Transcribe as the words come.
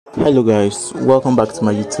Hello guys, welcome back to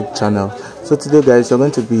my YouTube channel. So today guys, we're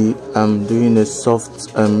going to be doing a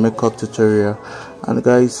soft makeup tutorial. And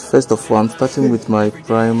guys, first of all, I'm starting with my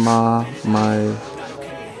primer,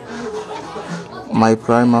 my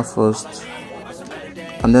primer first,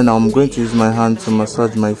 and then I'm going to use my hand to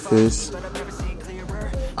massage my face.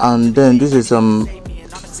 And then this is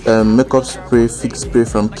makeup spray, fix spray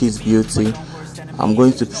from Kiss Beauty. I'm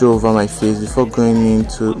going to throw over my face before going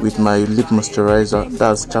into with my lip moisturizer.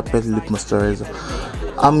 That's chocolate lip moisturizer.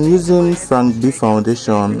 I'm using Frank B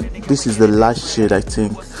foundation. This is the last shade, I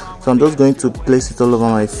think. So I'm just going to place it all over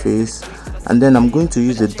my face, and then I'm going to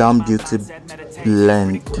use the Damn Beauty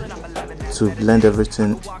blend to blend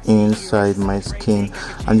everything inside my skin.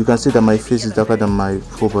 And you can see that my face is darker than my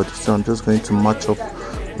whole body, so I'm just going to match up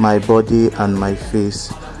my body and my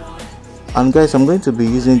face. And guys, I'm going to be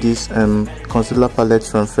using this concealer palette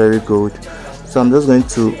from FayreGold. So I'm just going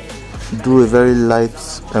to do a very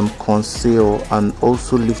light conceal and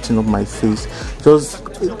also lifting up my face, just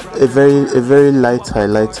a very light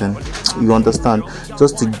highlighting, you understand,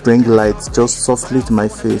 just to bring light just softly to my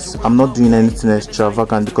face. I'm not doing anything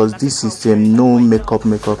extravagant because this is no makeup.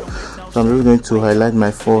 So I'm just going to highlight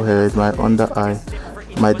my forehead, my under eye,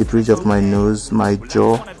 the bridge of my nose, my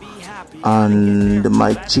jaw, and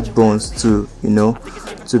my cheekbones too,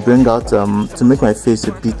 to bring out to make my face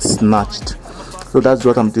a bit snatched. So that's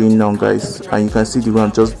what I'm doing now guys, and you can see the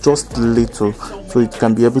one just little, so it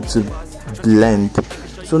can be able to blend.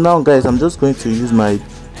 So now guys, I'm just going to use my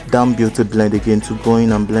Damn Beauty blend again to go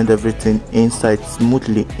in and blend everything inside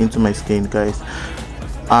smoothly into my skin guys.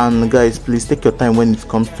 And guys, please take your time when it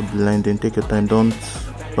comes to blending. Take your time, don't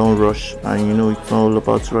rush. And it's not all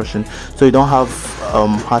about rushing, so you don't have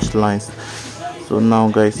harsh lines. So now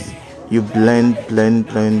guys, you blend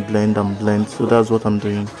and blend. So that's what I'm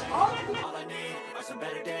doing.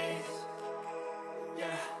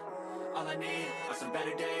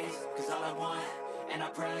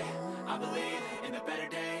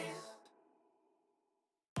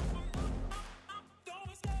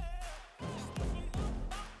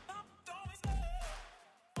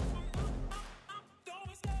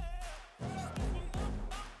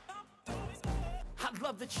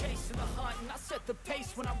 Love the chase and the hunt, and I set the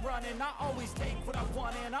pace when I'm running. I always take what I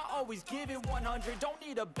want and I always give it 100. Don't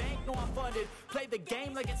need a bank, no, I'm funded. Play the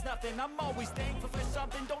game like it's nothing. I'm always thankful for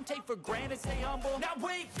something. Don't take for granted, stay humble. Now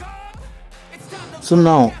wake up, it's time to. So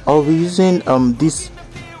now I'll be using this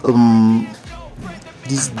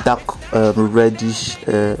dark reddish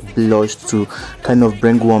blush to kind of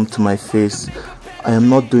bring warmth to my face. I am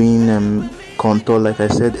not doing contour like I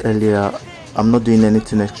said earlier. I'm not doing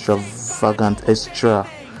anything extra.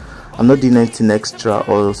 I'm not doing anything extra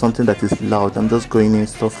or something that is loud. I'm just going in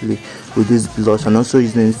softly with this blush and also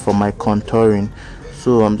using it for my contouring.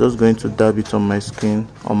 So I'm just going to dab it on my skin,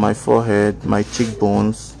 on my forehead, my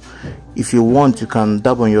cheekbones. If you want, you can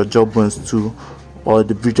dab on your jawbones too, or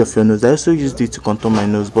the bridge of your nose. I also used it to contour my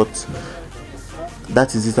nose, but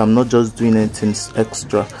that is it. I'm not just doing anything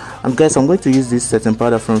extra. And guys, I'm going to use this setting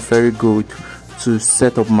powder from FayreGold to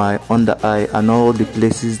set up my under eye and all the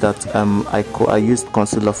places that I used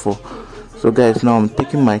concealer for. So guys, now I'm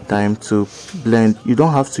taking my time to blend. You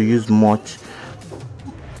don't have to use much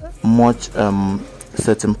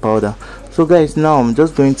setting powder. So guys, now I'm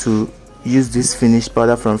just going to use this finished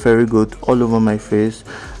powder from FayreGold all over my face,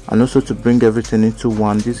 and also to bring everything into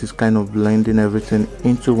one. This is kind of blending everything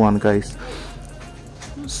into one guys.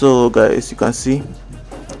 So guys, you can see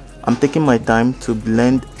I'm taking my time to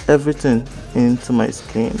blend everything into my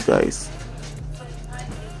skin guys.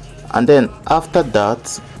 And then after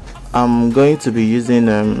that, I'm going to be using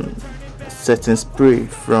setting spray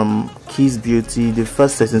from Kiss Beauty. The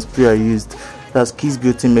first setting spray I used, that's Kiss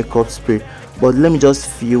Beauty makeup spray. But let me just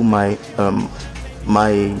fill my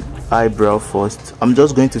my eyebrow first. I'm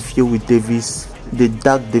just going to fill with the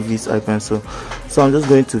dark Davis eye pencil. So I'm just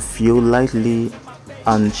going to fill lightly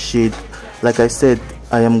and shade. Like I said,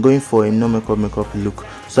 I am going for a no makeup look,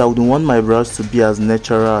 so I would want my brows to be as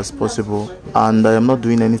natural as possible, and I am not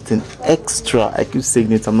doing anything extra. I keep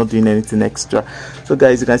saying it, I'm not doing anything extra. So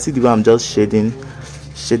guys, you can see the way I'm just shading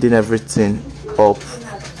everything up,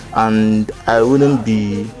 and I wouldn't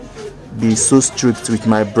be so strict with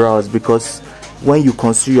my brows, because when you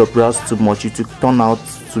conceal your brows too much, it will turn out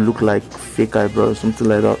to look like fake eyebrows, something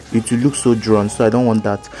like that. It will look so drawn, so I don't want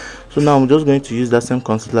that. So now I'm just going to use that same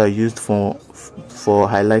concealer I used for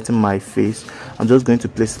highlighting my face. I'm just going to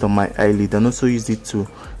place it on my eyelid and also use it to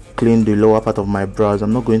clean the lower part of my brows.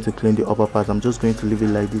 I'm not going to clean the upper part. I'm just going to leave it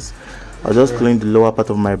like this. I'll just clean the lower part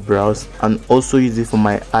of my brows and also use it for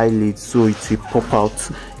my eyelid so it will pop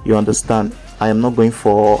out. You understand? I am not going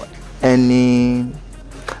for any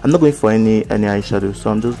I'm not going for any eyeshadow,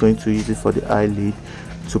 so I'm just going to use it for the eyelid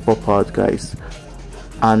to pop out, guys.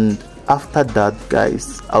 And after that,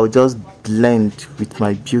 guys, I'll just blend with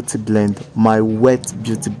my beauty blend, my wet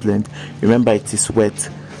beauty blend. Remember, it is wet.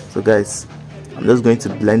 So guys, I'm just going to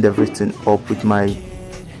blend everything up with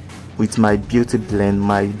my beauty blend,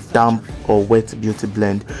 my damp or wet beauty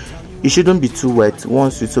blend. It shouldn't be too wet.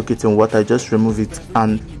 Once you soak it in water, just remove it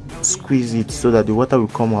and squeeze it so that the water will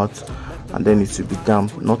come out, and then it will be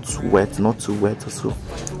damp, not too wet or so.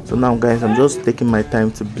 So now, guys, I'm just taking my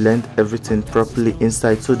time to blend everything properly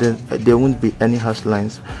inside, so then there won't be any harsh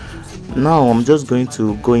lines. Now I'm just going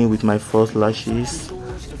to go in with my false lashes,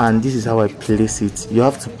 and this is how I place it. You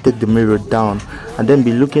have to take the mirror down and then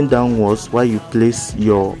be looking downwards while you place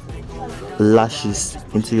your lashes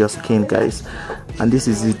into your skin, guys. And this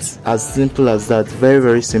is it, as simple as that.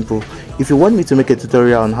 Very simple. If you want me to make a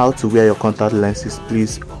tutorial on how to wear your contact lenses,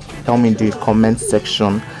 please tell me in the comment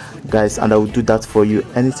section, guys, and I will do that for you.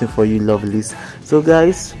 Anything for you, lovelies. So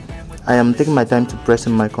guys, I am taking my time to press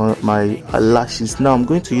in my lashes. Now I'm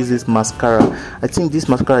going to use this mascara. I think this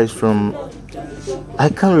mascara is from, I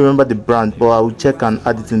can't remember the brand, but I will check and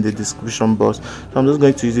add it in the description box. So I'm just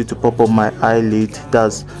going to use it to pop up my eyelid,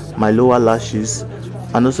 that's my lower lashes,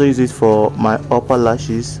 and also use it for my upper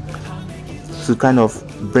lashes to kind of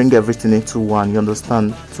bring everything into one, you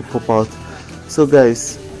understand, to pop out. So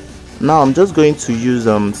guys, now I'm just going to use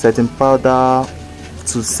setting powder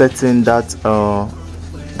to set in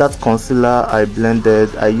that concealer I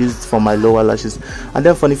blended. I used for my lower lashes, and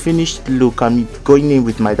then for the finished look, I'm going in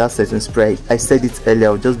with my dark setting spray. I said it earlier,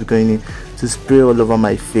 I'll just be going in to spray all over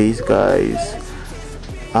my face, guys,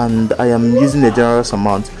 and I am using a generous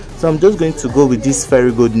amount. So I'm just going to go with this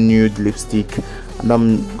FayreGold nude lipstick, and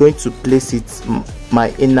I'm going to place it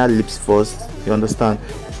my inner lips first, you understand,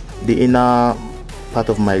 the inner part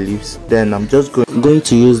of my lips. Then I'm just going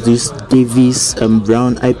to use this Davis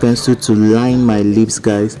brown eye pencil to line my lips,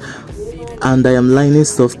 guys, and I am lining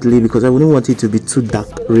softly because I wouldn't want it to be too dark.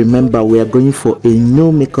 Remember, we are going for a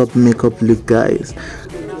no makeup look, guys.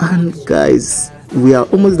 And guys, we are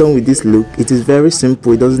almost done with this look. It is very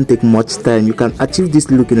simple, it doesn't take much time. You can achieve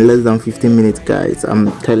this look in less than 15 minutes, guys.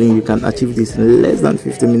 I'm telling you, you can achieve this in less than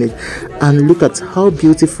 15 minutes. And look at how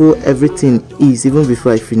beautiful everything is. Even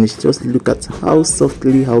before I finish, just look at how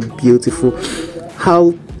softly, how beautiful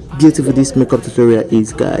this makeup tutorial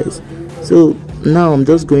is, guys. So now I'm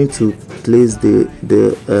just going to place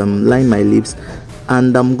line my lips,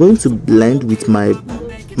 and I'm going to blend with my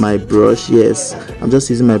brush. Yes, I'm just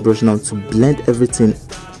using my brush now to blend everything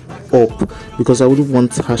up because I wouldn't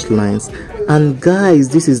want harsh lines. And guys,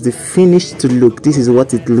 this is the finished look. This is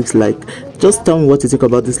what it looks like. Just tell me what you think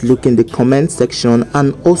about this look in the comment section,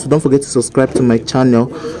 and also don't forget to subscribe to my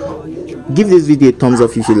channel. Give this video a thumbs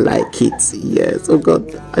up if you like it. Yes, oh god,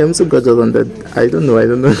 I am so gorgeous on that. I don't know.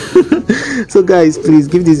 So guys, please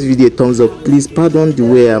give this video a thumbs up. Please pardon the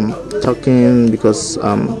way I'm talking because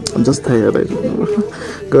I'm just tired. I don't know.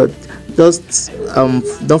 God, just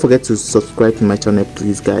don't forget to subscribe to my channel,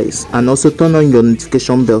 please, guys, and also turn on your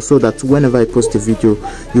notification bell so that whenever I post a video,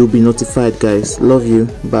 you'll be notified, guys. Love you.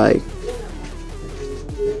 Bye.